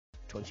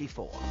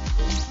24.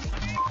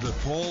 The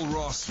Paul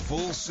Ross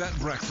Full Set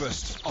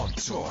Breakfast on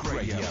Talk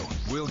Radio.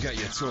 We'll get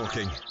you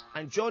talking.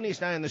 And Jonny is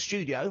now in the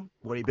studio,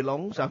 where he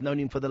belongs. I've known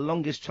him for the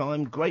longest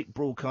time. Great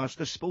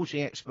broadcaster,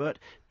 sporting expert,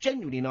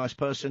 genuinely nice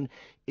person,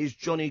 is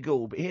Jonny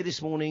Gould. But here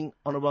this morning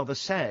on a rather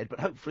sad, but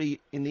hopefully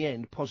in the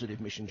end,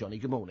 positive mission. Jonny,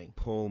 good morning.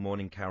 Paul,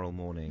 morning. Carol,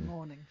 morning.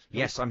 Morning.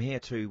 Yes, I'm here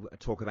to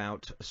talk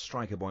about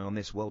Striker Boy on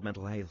this World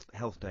Mental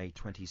Health Day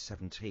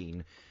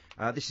 2017.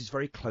 This is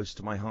very close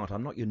to my heart.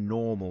 I'm not your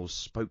normal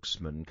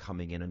spokesman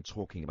coming in and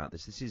talking about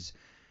this. This is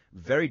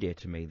very dear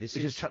to me. It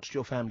has touched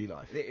your family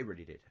life. It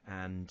really did.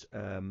 And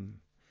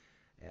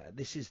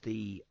this is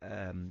the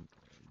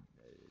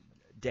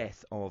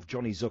death of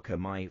Jonny Zucker,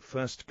 my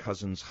first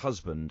cousin's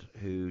husband,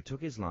 who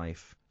took his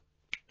life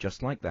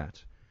just like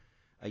that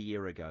a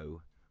year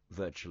ago,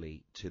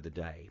 virtually to the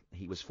day.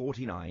 He was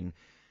 49.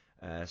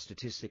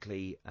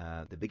 Statistically,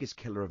 the biggest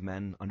killer of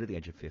men under the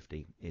age of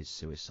 50 is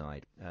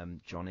suicide.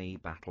 Jonny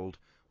battled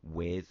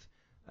with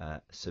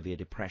severe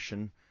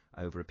depression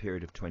over a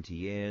period of 20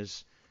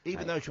 years.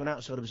 Even though to an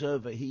outside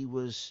observer, he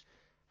was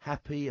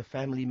happy, a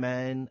family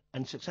man,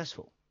 and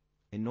successful.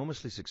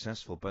 Enormously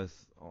successful,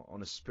 both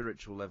on a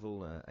spiritual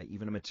level,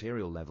 even a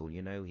material level.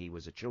 You know, he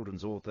was a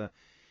children's author.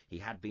 He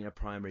had been a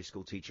primary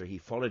school teacher. He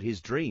followed his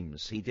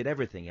dreams. He did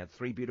everything. He had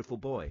 3 beautiful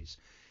boys.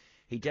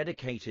 He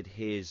dedicated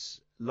his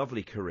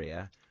lovely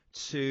career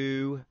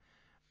to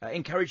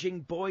encouraging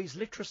boys'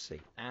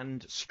 literacy.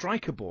 And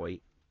Striker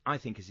Boy, I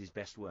think, is his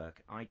best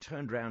work. I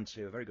turned round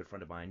to a very good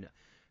friend of mine,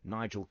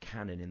 Nigel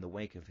Cannon, in the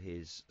wake of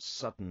his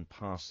sudden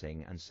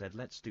passing and said,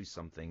 let's do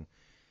something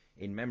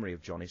in memory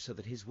of Jonny so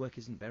that his work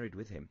isn't buried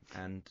with him.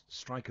 And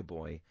Striker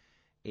Boy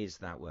is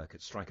that work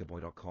at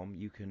strikerboy.com.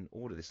 You can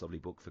order this lovely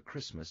book for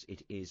Christmas.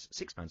 It is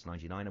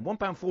 £6.99 and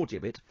 £1.40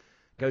 of it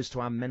goes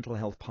to our mental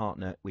health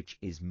partner, which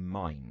is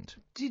Mind.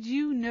 Did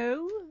you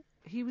know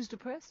he was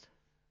depressed?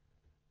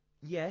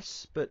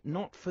 Yes, but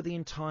not for the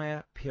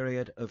entire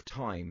period of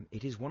time.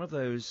 It is one of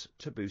those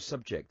taboo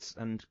subjects,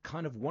 and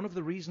kind of one of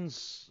the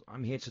reasons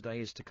I'm here today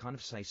is to kind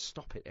of say,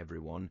 stop it,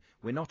 everyone.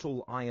 We're not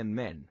all Iron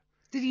Men.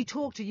 Did he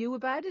talk to you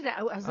about it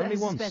as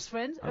his best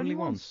friend? Only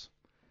once.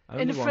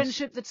 In a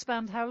friendship that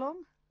spanned how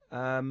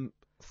long?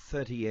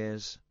 30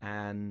 years,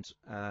 and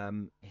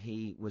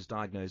he was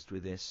diagnosed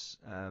with this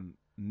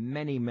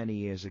many, many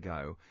years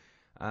ago.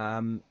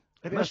 Let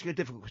me ask you a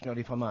difficult question,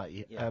 if I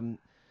may. Yeah.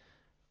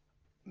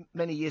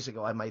 Many years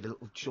ago, I made a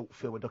little short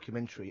film, a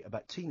documentary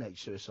about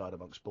teenage suicide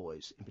amongst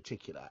boys in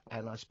particular,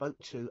 and I spoke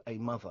to a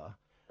mother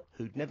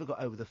who'd never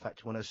got over the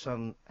fact when her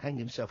son hanged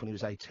himself when he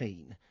was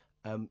 18.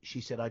 She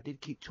said, I did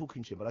keep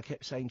talking to him, but I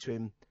kept saying to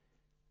him,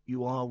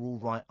 you are all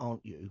right,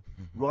 aren't you?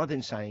 Rather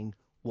than saying,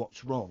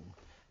 what's wrong?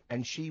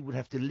 And she would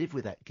have to live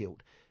with that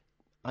guilt.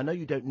 I know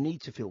you don't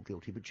need to feel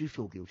guilty, but do you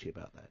feel guilty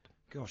about that?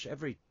 Gosh,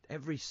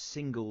 every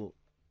single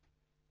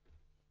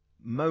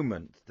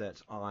moment that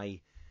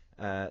I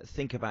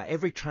think about,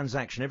 every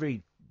transaction,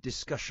 every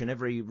discussion,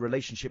 every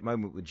relationship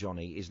moment with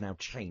Jonny is now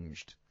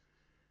changed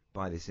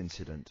by this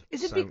incident.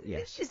 Is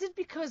it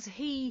because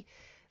he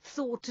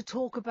thought to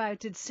talk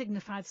about it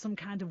signified some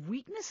kind of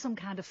weakness, some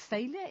kind of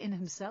failure in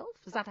himself?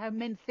 Is that how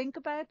men think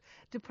about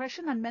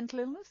depression and mental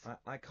illness?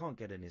 I can't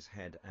get in his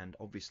head, and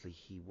obviously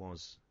he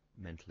was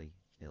mentally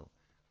ill.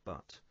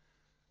 But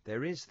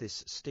there is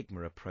this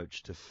stigma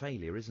approach to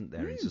failure, isn't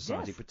there, in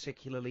society, yes.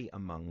 Particularly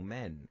among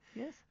men.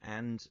 Yes.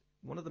 And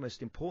one of the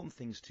most important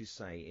things to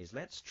say is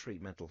let's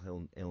treat mental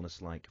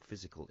illness like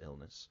physical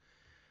illness.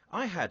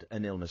 I had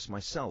an illness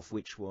myself,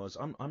 which was,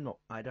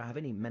 I don't have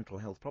any mental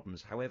health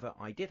problems. However,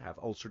 I did have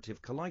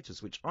ulcerative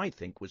colitis, which I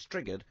think was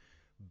triggered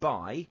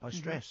by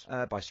stress.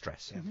 By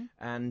stress. Yeah.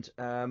 And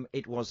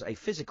it was a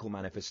physical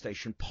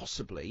manifestation,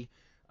 possibly,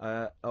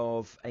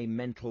 of a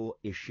mental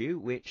issue,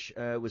 which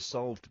was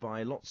solved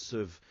by lots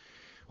of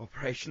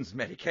operations,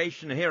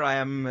 medication. Here I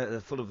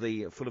am, full of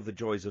the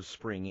joys of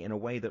spring, in a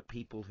way that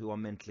people who are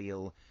mentally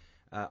ill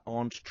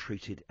aren't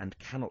treated and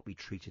cannot be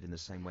treated in the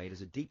same way. It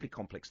is a deeply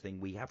complex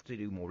thing. We have to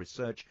do more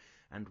research,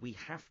 and we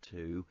have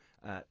to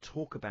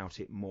talk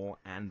about it more,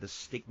 and the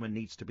stigma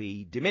needs to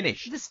be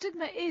diminished. The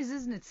stigma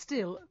isn't it,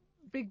 still,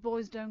 big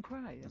boys don't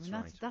cry. That's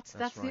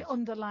right. the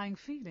underlying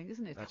feeling,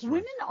 isn't it? That's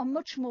Women right. are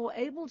much more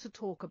able to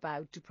talk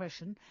about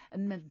depression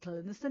and mental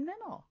illness than men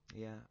are.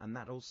 Yeah, and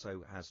that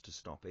also has to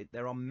stop.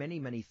 There are many,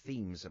 many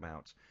themes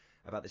about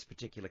this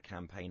particular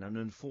campaign, and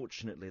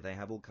unfortunately they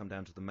have all come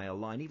down to the male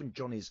line. Even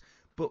Jonny's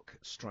book,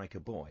 Striker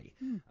Boy,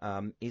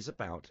 is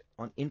about,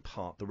 in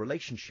part, the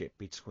relationship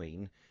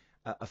between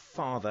a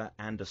father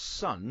and a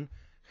son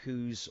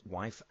whose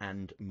wife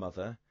and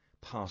mother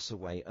pass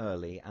away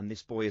early, and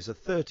this boy is a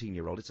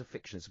 13-year-old. It's a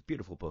fiction. It's a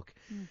beautiful book.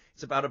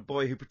 It's about a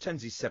boy who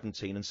pretends he's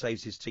 17 and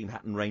saves his team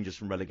Hatton Rangers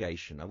from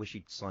relegation. I wish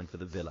he'd signed for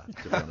the Villa,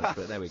 to be honest,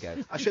 but there we go.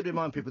 I should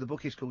remind people the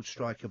book is called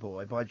Striker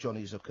Boy by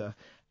Jonny Zucker,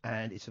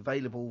 and it's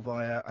available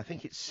via, I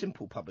think it's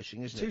Simple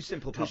Publishing, isn't it? Two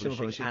Simple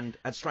Publishing and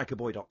at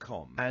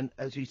strikerboy.com. And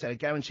as you say, a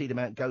guaranteed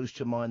amount goes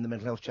to Mind, the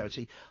mental health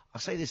charity. I'll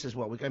say this as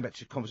well, we're going back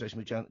to conversation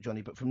with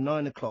Jonny, but from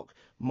 9 o'clock,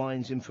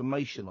 Mind's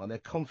information line, their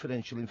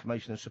confidential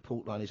information and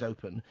support line is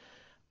open.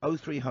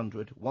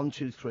 0300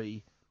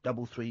 123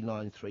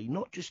 3393.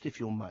 Not just if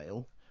you're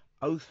male.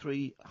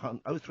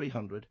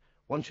 0300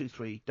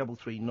 123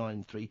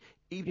 3393.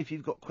 Even if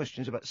you've got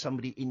questions about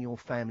somebody in your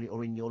family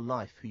or in your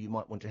life who you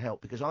might want to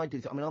help. Because I'm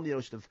the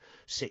oldest of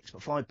 6,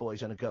 but 5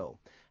 boys and a girl.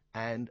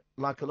 And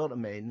like a lot of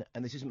men,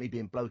 and this isn't me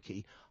being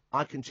blokey,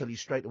 I can tell you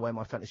straight away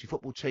my fantasy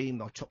football team,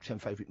 my top 10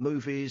 favourite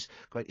movies,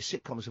 greatest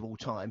sitcoms of all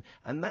time,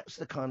 and that's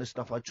the kind of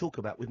stuff I talk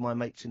about with my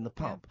mates in the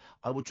pub.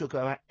 I will talk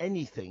about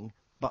anything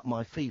but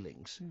my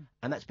feelings,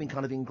 and that's been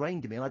kind of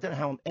ingrained in me, and I don't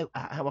know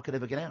how I could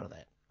ever get out of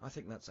that. I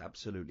think that's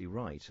absolutely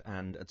right,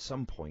 and at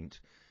some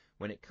point,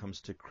 when it comes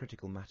to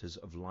critical matters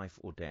of life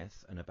or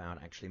death, and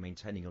about actually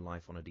maintaining your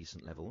life on a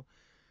decent level,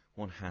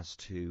 one has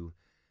to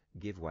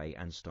give way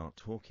and start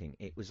talking.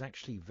 It was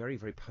actually very,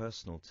 very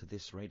personal to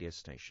this radio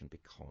station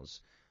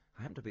because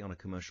I happened to be on a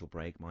commercial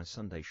break, my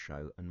Sunday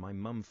show, and my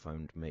mum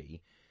phoned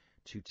me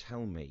to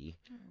tell me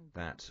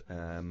that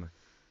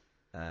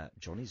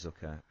Jonny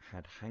Zucker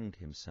had hanged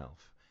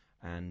himself.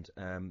 And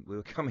we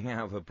were coming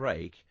out of a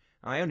break.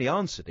 I only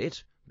answered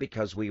it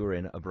because we were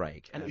in a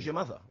break. And it was your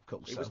mother, of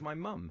course. It was my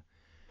mum.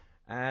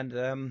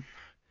 And,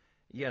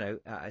 you know,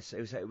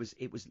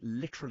 it was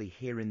literally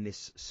here in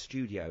this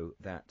studio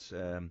that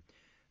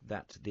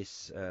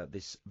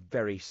this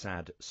very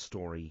sad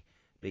story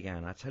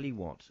began. I tell you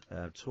what,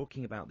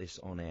 talking about this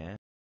on air,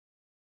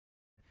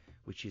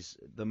 which is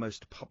the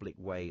most public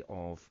way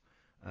of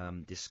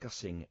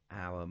discussing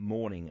our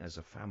mourning as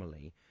a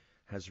family,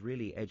 has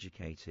really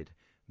educated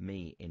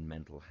me in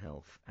mental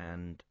health.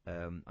 And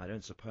I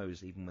don't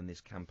suppose, even when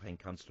this campaign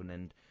comes to an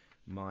end,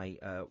 my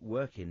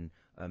work in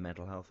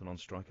mental health and on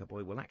Striker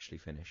Boy will actually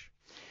finish.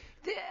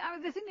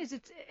 The thing is,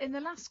 it's in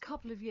the last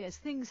couple of years,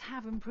 things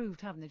have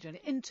improved, haven't they,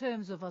 Jonny, in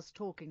terms of us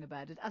talking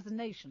about it as a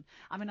nation.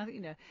 I mean, I think,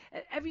 you know,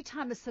 every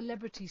time a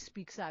celebrity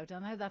speaks out, I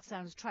know that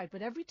sounds trite,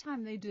 but every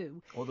time they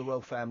do... Or the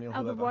royal family or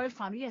whoever. The royal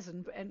family, yes,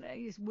 and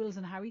yes, Wills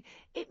and Harry,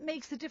 it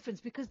makes a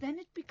difference because then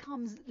it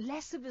becomes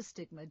less of a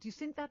stigma. Do you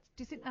think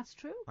that's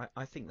true?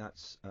 I think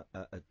that's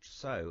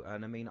so.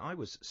 And I mean, I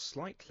was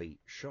slightly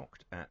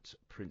shocked at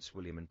Prince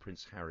William and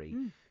Prince Harry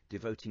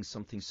devoting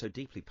something so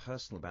deeply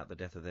personal about the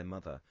death of their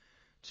mother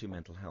to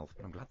mental health,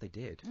 but I'm glad they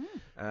did,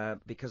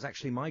 because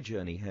actually my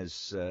journey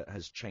has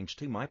changed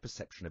too. My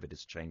perception of it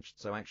has changed.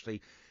 So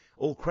actually,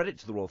 all credit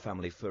to the royal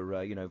family for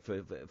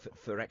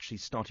for actually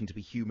starting to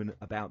be human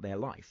about their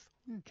life.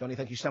 Jonny,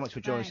 thank you so much for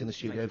joining us in the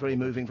studio. Very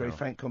moving, very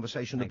frank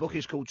conversation. The book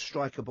is called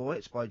Striker Boy.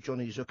 It's by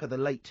Jonny Zucker, the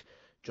late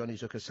Jonny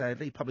Zucker,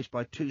 sadly, published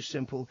by Too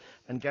Simple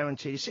and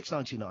guaranteed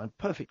 £6.99.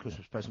 Perfect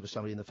Christmas present for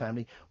somebody in the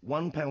family.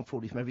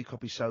 £1.40 from every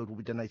copy sold will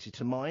be donated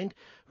to Mind,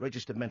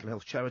 registered mental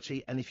health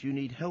charity. And if you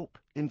need help,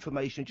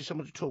 information, just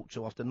someone to talk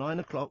to after 9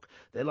 o'clock,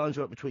 their lines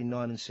are up between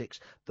 9 and 6.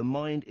 The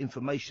Mind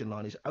information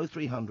line is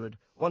 0300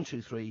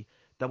 123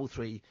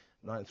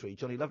 3393.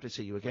 Jonny, love to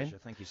see you again.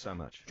 Pleasure. Thank you so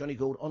much. Jonny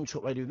Gould on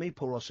talkRADIO with me,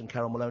 Paul Ross and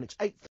Carol Malone. It's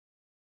 8.